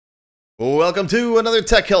Welcome to another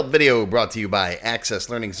Tech Help video brought to you by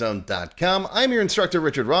AccessLearningZone.com. I'm your instructor,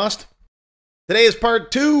 Richard Rost. Today is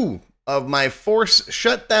part 2 of my Force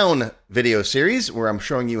Shutdown video series, where I'm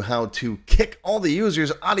showing you how to kick all the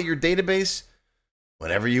users out of your database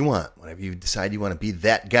whenever you want. Whenever you decide you want to be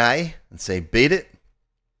that guy and say, beat it,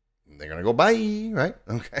 they're going to go bye, right?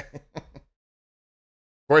 Okay. Of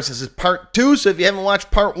course, this is part 2, so if you haven't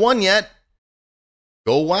watched part 1 yet,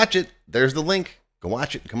 go watch it. There's the link. Go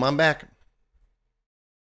watch it. Come on back.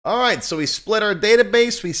 All right, so we split our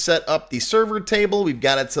database. We set up the server table. We've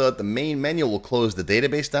got it so that the main menu will close the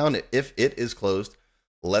database down if it is closed.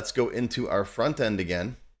 Let's go into our front end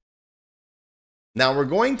again. Now, we're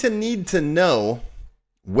going to need to know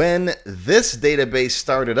when this database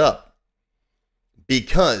started up,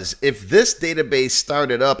 because if this database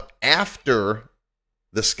started up after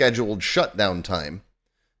the scheduled shutdown time,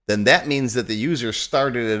 then that means that the user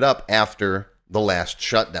started it up after the last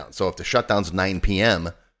shutdown. So if the shutdown's 9 p.m.,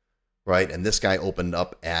 right, and this guy opened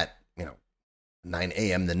up at 9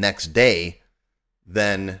 a.m. the next day,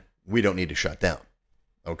 then we don't need to shut down.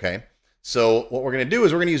 Okay, so what we're going to do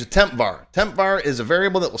is we're going to use a TempVar. TempVar is a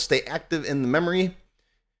variable that will stay active in the memory.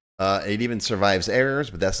 It even survives errors,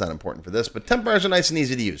 but that's not important for this. But TempVars are nice and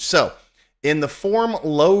easy to use. So in the form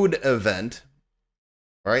load event,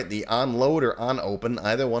 all right, the on load or on open,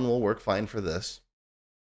 either one will work fine for this.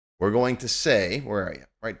 We're going to say, where are you?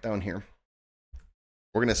 Right down here.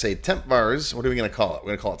 We're going to say TempVars. What are we going to call it? We're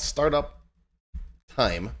going to call it startup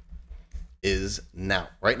time is now,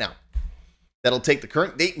 right now. That'll take the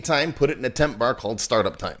current date and time, put it in a TempVar called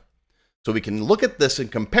startup time. So we can look at this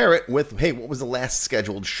and compare it with, hey, what was the last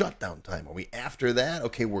scheduled shutdown time? Are we after that?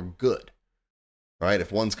 Okay, we're good. All right,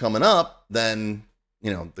 if one's coming up, then,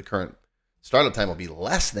 the current startup time will be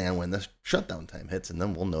less than when the shutdown time hits, and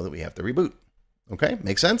then we'll know that we have to reboot. Okay,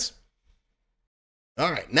 make sense?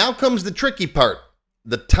 All right, now comes the tricky part,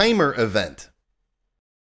 the timer event.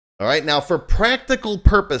 All right, now for practical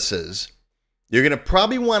purposes, you're going to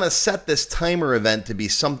probably want to set this timer event to be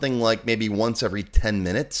something like maybe once every 10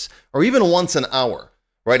 minutes or even once an hour,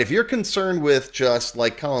 right? If you're concerned with just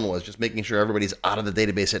like Colin was, just making sure everybody's out of the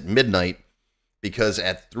database at midnight because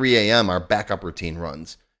at 3 a.m. our backup routine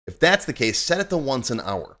runs. If that's the case, set it to once an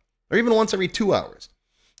hour or even once every 2 hours.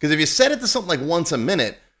 Because if you set it to something like once a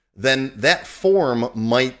minute, then that form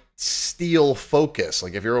might steal focus.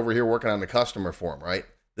 Like if you're over here working on the customer form, right?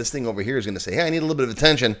 This thing over here is going to say, hey, I need a little bit of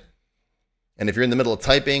attention. And if you're in the middle of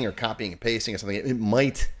typing or copying and pasting or something, it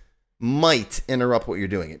might interrupt what you're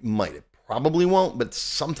doing. It might. It probably won't, but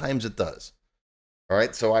sometimes it does. All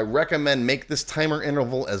right, so I recommend make this timer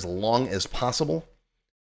interval as long as possible.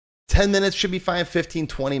 10 minutes should be fine, 15,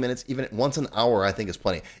 20 minutes, even once an hour, I think is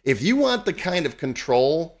plenty. If you want the kind of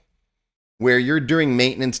control where you're doing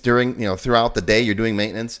maintenance during, throughout the day, you're doing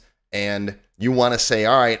maintenance, and you want to say,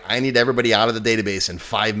 all right, I need everybody out of the database in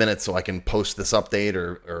 5 minutes so I can post this update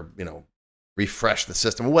or refresh the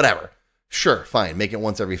system or whatever. Sure, fine, make it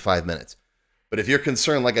once every 5 minutes. But if you're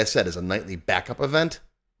concerned, like I said, is a nightly backup event,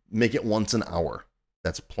 make it once an hour.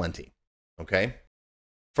 That's plenty, okay?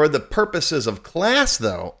 For the purposes of class,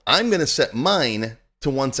 though, I'm going to set mine to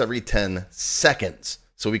once every 10 seconds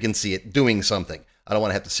so we can see it doing something. I don't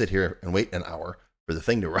want to have to sit here and wait an hour for the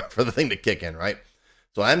thing to kick in, right?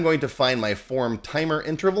 So I'm going to find my form timer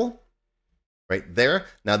interval right there.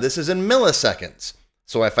 Now this is in milliseconds.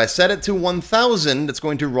 So if I set it to 1,000, it's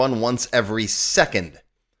going to run once every second.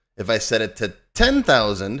 If I set it to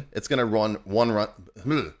 10,000, it's going to run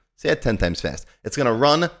say it 10 times fast. It's going to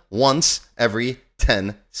run once every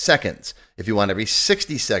 10 seconds. If you want every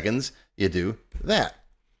 60 seconds, you do that.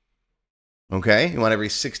 Okay, you want every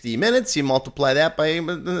 60 minutes, you multiply that by,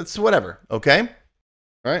 it's whatever, okay?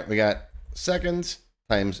 All right, we got seconds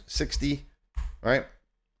times 60, all right?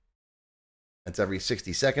 That's every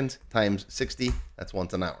 60 seconds times 60, that's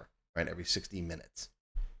once an hour, right? Every 60 minutes.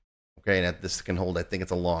 Okay, and this can hold, I think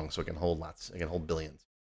it's a long, so it can hold lots, it can hold billions.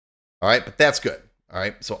 All right, but that's good, all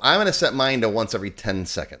right? So I'm gonna set mine to once every 10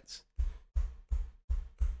 seconds.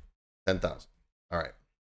 10,000, all right.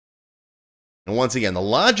 And once again, the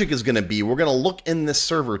logic is going to be, we're going to look in this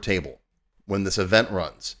server table when this event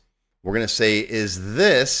runs. We're going to say, is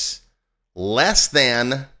this less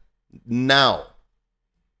than now?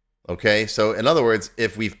 Okay, so in other words,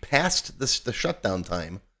 if we've passed the shutdown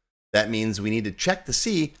time, that means we need to check to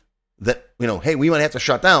see that, hey, we might have to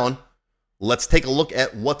shut down. Let's take a look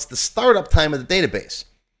at what's the startup time of the database.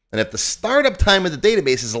 And if the startup time of the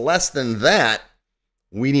database is less than that,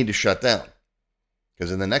 we need to shut down. Because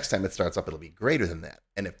then the next time it starts up, it'll be greater than that.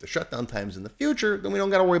 And if the shutdown time's in the future, then we don't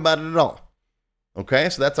got to worry about it at all. Okay,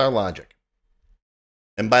 so that's our logic.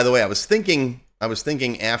 And by the way, I was thinking I was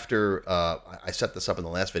thinking after I set this up in the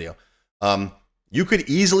last video, you could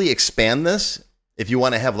easily expand this if you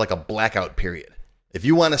want to have like a blackout period. If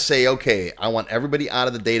you want to say, okay, I want everybody out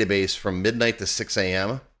of the database from midnight to 6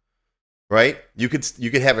 a.m., right? You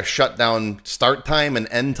could have a shutdown start time and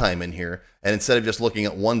end time in here. And instead of just looking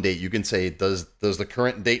at one date, you can say, does the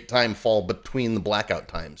current date time fall between the blackout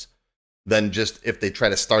times? Then just if they try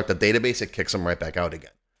to start the database, it kicks them right back out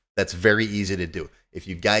again. That's very easy to do. If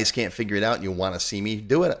you guys can't figure it out and you want to see me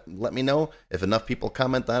do it, let me know. If enough people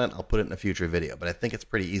comment on it, I'll put it in a future video. But I think it's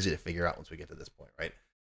pretty easy to figure out once we get to this point, right?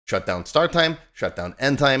 Shutdown start time, shutdown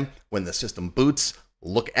end time. When the system boots,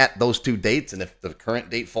 look at those two dates, and if the current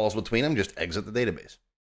date falls between them, just exit the database.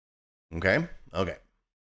 Okay? Okay.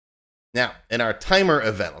 Now, in our timer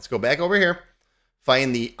event, let's go back over here.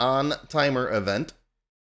 Find the on timer event.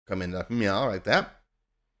 Come in, meow, like that.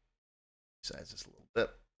 Size this a little bit.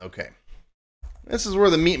 Okay. This is where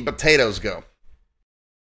the meat and potatoes go.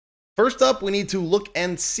 First up, we need to look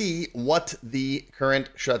and see what the current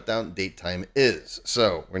shutdown date time is.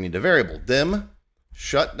 So we need a variable, dim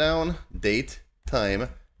shutdown date time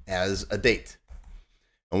as a date.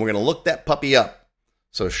 And we're going to look that puppy up.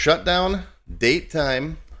 So shutdown date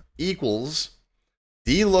time equals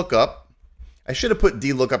DLookup. I should have put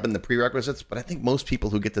DLookup in the prerequisites, but I think most people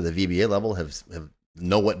who get to the VBA level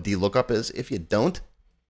know what DLookup is. If you don't,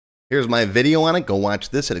 here's my video on it. Go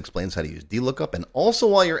watch this. It explains how to use DLookup. And also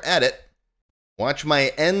while you're at it, watch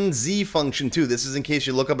my NZ function too. This is in case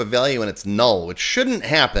you look up a value and it's null, which shouldn't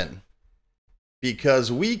happen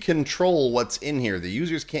because we control what's in here. The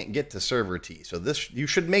users can't get to server T. So this, you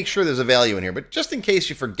should make sure there's a value in here. But just in case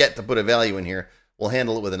you forget to put a value in here, we'll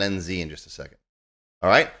handle it with an NZ in just a second. All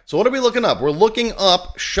right. So what are we looking up? We're looking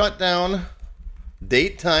up shutdown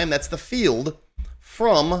date time. That's the field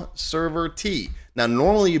from server T. Now,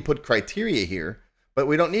 normally you put criteria here, but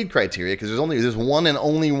we don't need criteria because there's one and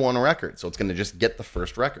only one record. So it's going to just get the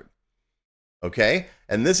first record. Okay.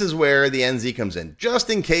 And this is where the NZ comes in. Just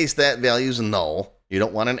in case that value is null, you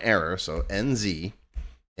don't want an error. So NZ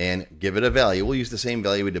and give it a value. We'll use the same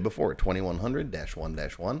value we did before,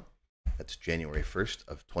 2100-1-1. That's January 1st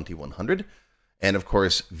of 2100. And of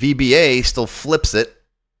course, VBA still flips it.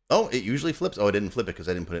 Oh, it usually flips. Oh, I didn't flip it because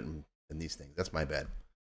I didn't put it in these things. That's my bad.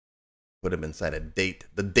 Put them inside a date.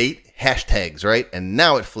 The date hashtags, right? And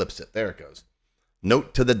now it flips it. There it goes.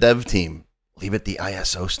 Note to the dev team. Leave it the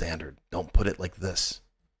ISO standard. Don't put it like this.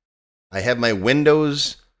 I have my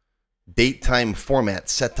Windows date time format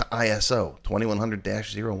set to ISO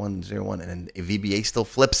 2100-0101, and VBA still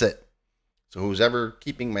flips it. So who's ever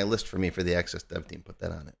keeping my list for me for the Access dev team, put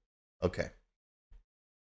that on it. Okay.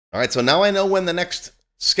 All right, so now I know when the next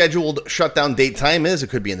scheduled shutdown date time is. It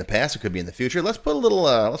could be in the past, it could be in the future. Let's put a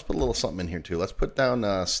little something in here too. Let's put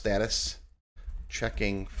down status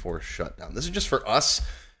checking for shutdown. This is just for us.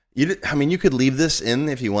 I mean, you could leave this in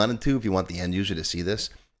if you wanted to, if you want the end user to see this.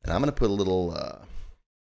 And I'm going to put a little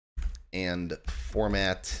and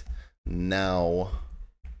format now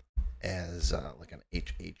as like an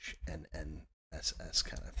HHNNSS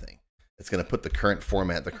kind of thing. It's going to put the current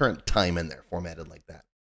format, the current time in there, formatted like that,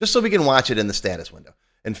 just so we can watch it in the status window.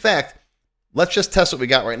 In fact, let's just test what we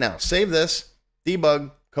got right now. Save this,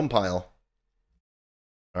 debug, compile.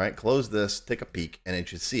 All right, close this, take a peek, and it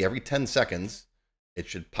should see every 10 seconds, it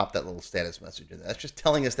should pop that little status message in there. That's just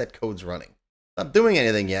telling us that code's running. Not doing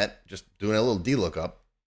anything yet, just doing a little DLookup.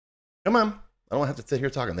 Come on, I don't have to sit here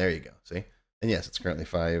talking. There you go, see? And yes, it's currently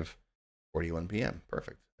 5:41 p.m.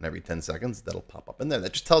 Perfect. And every 10 seconds, that'll pop up in there.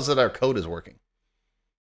 That just tells us that our code is working.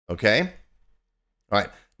 Okay? All right.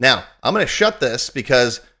 Now, I'm going to shut this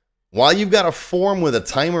because while you've got a form with a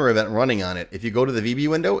timer event running on it, if you go to the VB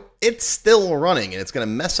window, it's still running, and it's going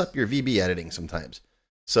to mess up your VB editing sometimes.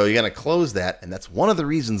 So you're going to close that, and that's one of the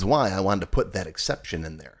reasons why I wanted to put that exception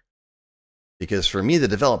in there. Because for me, the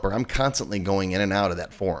developer, I'm constantly going in and out of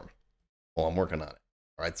that form while I'm working on it.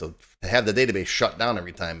 All right, so to have the database shut down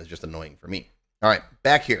every time is just annoying for me. All right,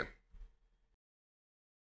 back here.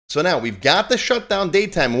 So now we've got the shutdown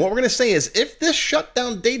date time. And what we're going to say is if this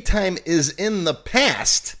shutdown date time is in the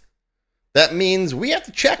past, that means we have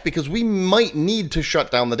to check because we might need to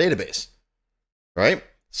shut down the database, right?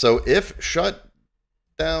 So if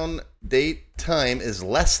shutdown date time is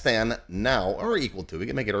less than now or equal to, we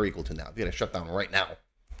can make it or equal to now. If you got to shut down right now,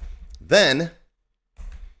 then,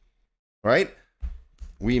 right,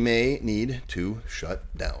 we may need to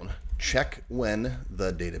shut down. Check when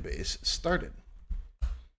the database started.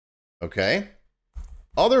 Okay?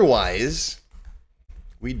 Otherwise,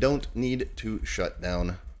 we don't need to shut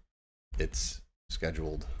down. It's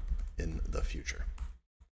scheduled in the future.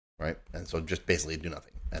 Right? And so just basically do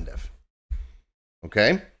nothing. End if.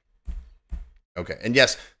 Okay? Okay, and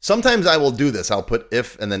yes, sometimes I will do this. I'll put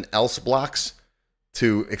if and then else blocks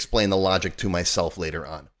to explain the logic to myself later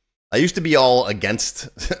on. I used to be all against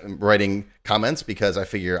writing comments because I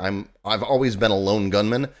figure I've always been a lone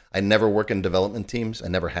gunman. I never work in development teams. I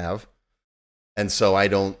never have. And so I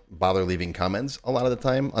don't bother leaving comments a lot of the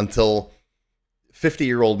time until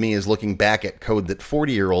 50-year-old me is looking back at code that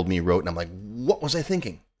 40-year-old me wrote, and I'm like, what was I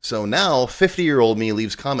thinking? So now 50-year-old me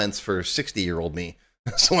leaves comments for 60-year-old me.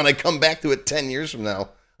 So when I come back to it 10 years from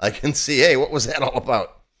now, I can see, hey, what was that all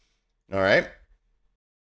about? All right.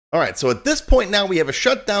 All right, so at this point now we have a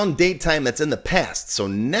shutdown date time that's in the past. So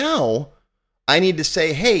now I need to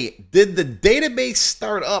say, hey, did the database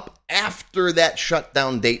start up after that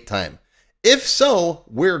shutdown date time? If so,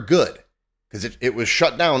 we're good because it was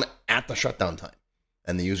shut down at the shutdown time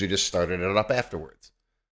and the user just started it up afterwards.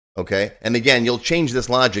 Okay, and again, you'll change this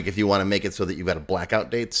logic if you want to make it so that you've got a blackout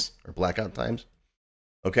dates or blackout times.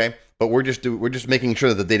 Okay, but we're just making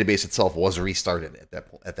sure that the database itself was restarted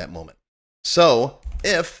at that moment. So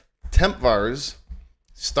if TempVar's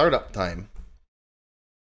startup time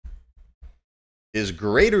is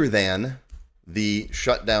greater than the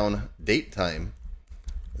shutdown date time,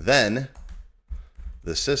 then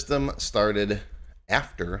the system started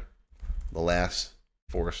after the last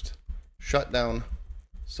forced shutdown,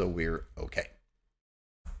 so we're okay.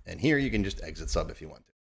 And here you can just exit sub if you want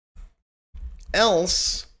to.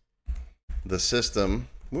 Else, the system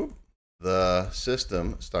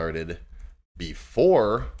started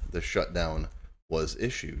before the shutdown was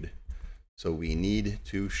issued, so we need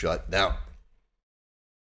to shut down.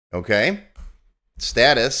 Okay,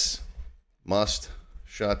 status must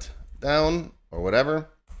shut down or whatever.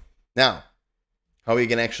 Now, how are we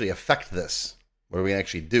going to actually affect this? What are we going to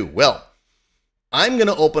actually do? Well, I'm going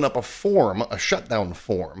to open up a form, a shutdown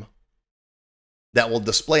form, that will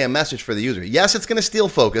display a message for the user. Yes, it's going to steal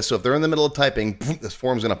focus, so if they're in the middle of typing, this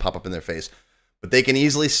form's going to pop up in their face. But they can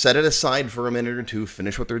easily set it aside for a minute or two,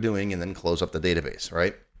 finish what they're doing, and then close up the database,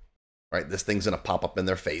 right? Right, this thing's going to pop up in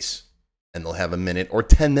their face, and they'll have a minute or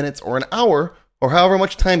 10 minutes or an hour or however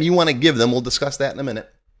much time you want to give them. We'll discuss that in a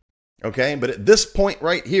minute. Okay, but at this point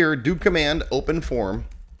right here, do command open form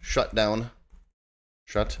shutdown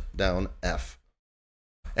F.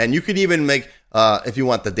 And you could even make, if you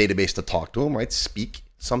want the database to talk to them, right? Speak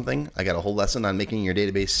something. I got a whole lesson on making your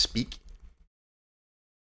database speak.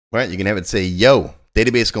 Right? You can have it say, yo,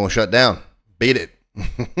 database going to shut down. Beat it.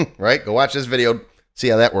 Right? Go watch this video. See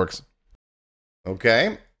how that works.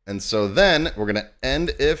 Okay. And so then we're going to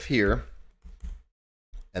end if here.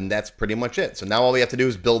 And that's pretty much it. So now all we have to do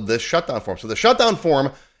is build this shutdown form. So the shutdown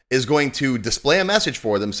form is going to display a message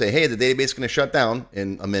for them, say, hey, the database is going to shut down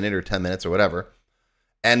in a minute or 10 minutes or whatever.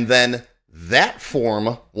 And then that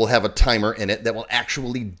form will have a timer in it that will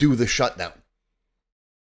actually do the shutdown.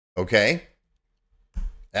 Okay?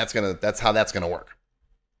 That's how that's going to work.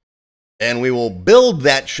 And we will build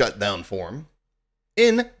that shutdown form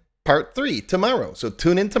in part 3 tomorrow. So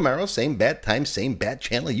tune in tomorrow, same bad time, same bad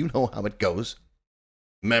channel. You know how it goes.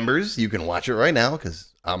 Members, you can watch it right now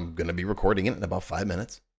because I'm going to be recording it in about 5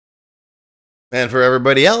 minutes. And for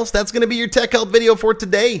everybody else, that's going to be your Tech Help video for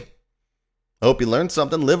today. I hope you learned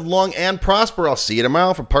something. Live long and prosper. I'll see you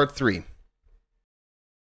tomorrow for part 3.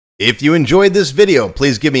 If you enjoyed this video,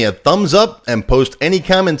 please give me a thumbs up and post any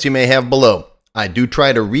comments you may have below. I do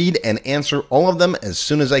try to read and answer all of them as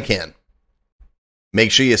soon as I can.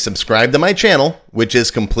 Make sure you subscribe to my channel, which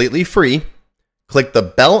is completely free. Click the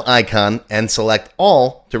bell icon and select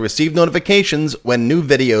all to receive notifications when new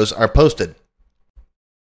videos are posted.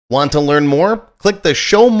 Want to learn more? Click the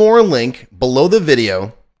Show More link below the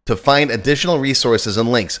video to find additional resources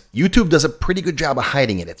and links. YouTube does a pretty good job of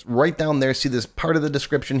hiding it. It's right down there. See this part of the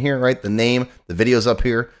description here, right? The name, the video's up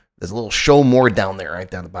here. There's a little Show More down there, right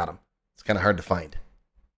down the bottom. It's kind of hard to find.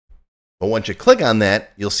 But once you click on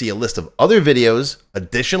that, you'll see a list of other videos,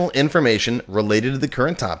 additional information related to the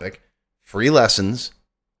current topic, free lessons,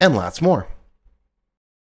 and lots more.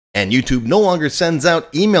 And YouTube no longer sends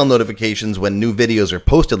out email notifications when new videos are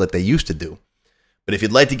posted like they used to do. But if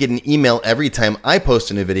you'd like to get an email every time I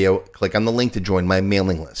post a new video, click on the link to join my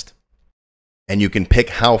mailing list. And you can pick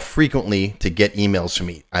how frequently to get emails from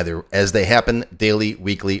me, either as they happen, daily,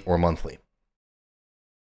 weekly, or monthly.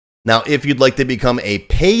 Now, if you'd like to become a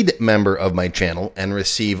paid member of my channel and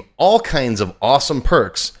receive all kinds of awesome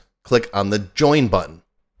perks, click on the Join button.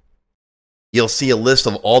 You'll see a list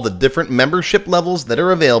of all the different membership levels that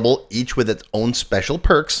are available, each with its own special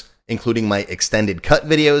perks, including my extended cut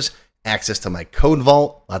videos, access to my code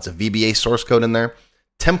vault, lots of VBA source code in there,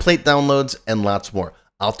 template downloads, and lots more.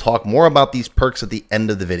 I'll talk more about these perks at the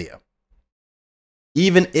end of the video.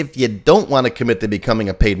 Even if you don't want to commit to becoming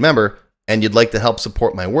a paid member and you'd like to help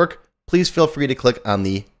support my work, please feel free to click on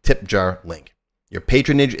the tip jar link. Your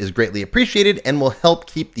patronage is greatly appreciated and will help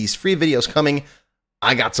keep these free videos coming.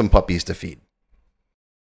 I got some puppies to feed.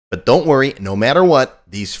 But don't worry, no matter what,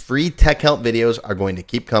 these free tech help videos are going to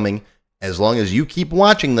keep coming. As long as you keep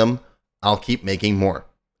watching them, I'll keep making more,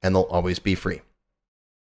 and they'll always be free.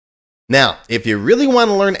 Now, if you really want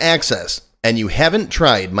to learn Access and you haven't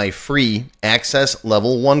tried my free Access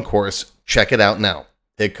Level 1 course, check it out now.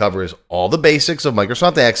 It covers all the basics of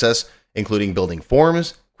Microsoft Access, including building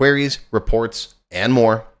forms, queries, reports, and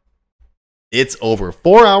more. It's over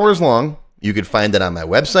 4 hours long. You can find it on my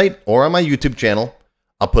website or on my YouTube channel.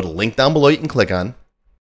 I'll put a link down below you can click on.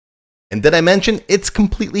 And did I mention it's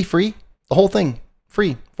completely free? The whole thing,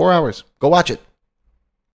 free, 4 hours. Go watch it.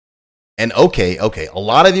 And okay, a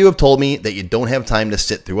lot of you have told me that you don't have time to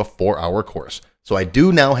sit through a 4-hour course. So I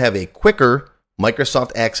do now have a quicker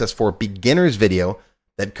Microsoft Access for Beginners video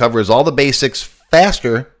that covers all the basics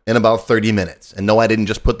faster in about 30 minutes. And no, I didn't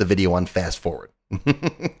just put the video on fast forward.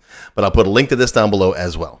 But I'll put a link to this down below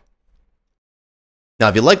as well. Now,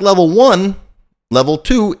 if you like level 1, level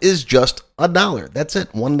 2 is just $1. That's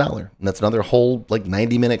it, $1. And that's another whole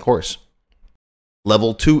 90-minute course.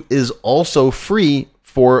 Level 2 is also free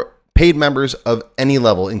for paid members of any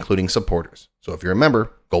level, including supporters. So if you're a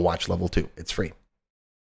member, go watch level 2. It's free.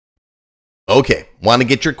 Okay, want to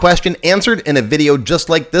get your question answered in a video just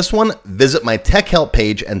like this one? Visit my Tech Help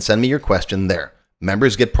page and send me your question there.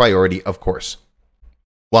 Members get priority, of course.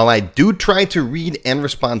 While I do try to read and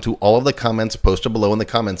respond to all of the comments posted below in the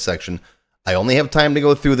comments section, I only have time to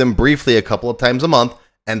go through them briefly a couple of times a month,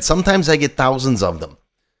 and sometimes I get thousands of them.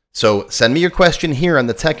 So send me your question here on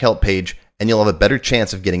the Tech Help page, and you'll have a better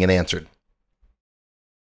chance of getting it answered.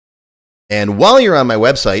 And while you're on my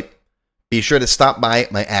website, be sure to stop by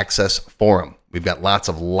my Access forum. We've got lots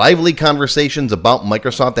of lively conversations about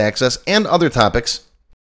Microsoft Access and other topics.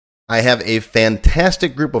 I have a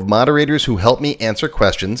fantastic group of moderators who help me answer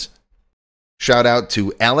questions. Shout out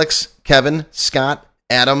to Alex, Kevin, Scott,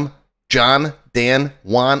 Adam, John, Dan,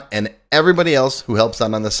 Juan, and everybody else who helps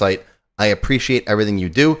out on the site. I appreciate everything you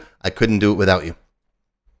do. I couldn't do it without you.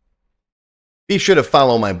 Be sure to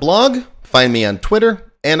follow my blog, find me on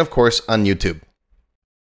Twitter, and of course on YouTube.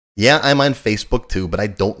 Yeah, I'm on Facebook too, but I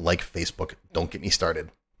don't like Facebook. Don't get me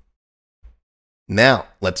started. Now,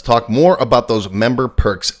 let's talk more about those member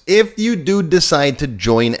perks if you do decide to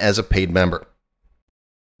join as a paid member.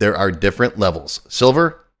 There are different levels: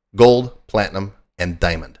 Silver, Gold, Platinum, and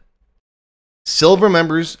Diamond. Silver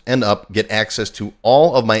members and up get access to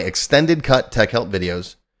all of my extended cut Tech Help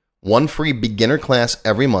videos, one free beginner class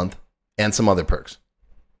every month, and some other perks.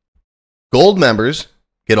 Gold members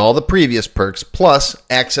get all the previous perks, plus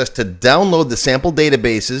access to download the sample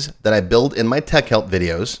databases that I build in my Tech Help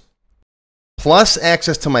videos, plus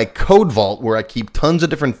access to my code vault where I keep tons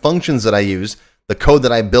of different functions that I use, the code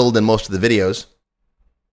that I build in most of the videos.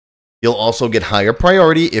 You'll also get higher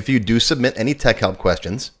priority if you do submit any Tech Help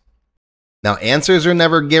questions. Now, answers are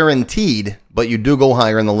never guaranteed, but you do go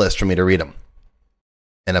higher in the list for me to read them.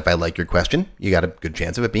 And if I like your question, you got a good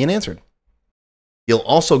chance of it being answered. You'll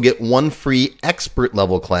also get one free expert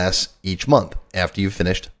level class each month after you've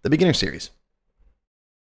finished the beginner series.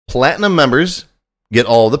 Platinum members get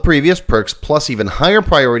all the previous perks plus even higher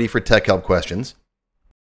priority for Tech Help questions.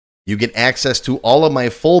 You get access to all of my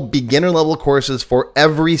full beginner level courses for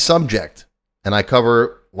every subject. And I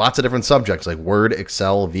cover lots of different subjects like Word,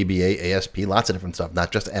 Excel, VBA, ASP, lots of different stuff,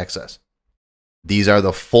 not just Access. These are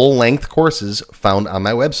the full-length courses found on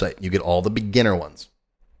my website. You get all the beginner ones.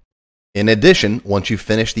 In addition, once you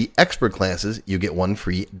finish the expert classes, you get one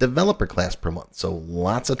free developer class per month. So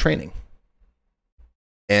lots of training.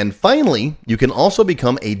 And finally, you can also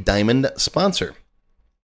become a Diamond sponsor.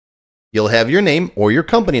 You'll have your name or your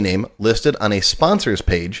company name listed on a sponsors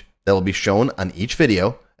page that will be shown on each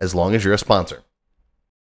video as long as you're a sponsor.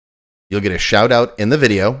 You'll get a shout out in the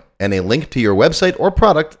video and a link to your website or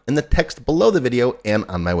product in the text below the video and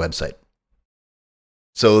on my website.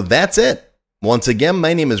 So that's it. Once again,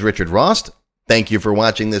 my name is Richard Rost. Thank you for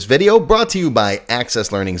watching this video brought to you by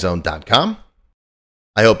AccessLearningZone.com.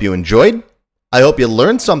 I hope you enjoyed. I hope you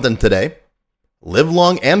learned something today. Live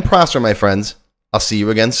long and prosper, my friends. I'll see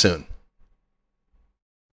you again soon.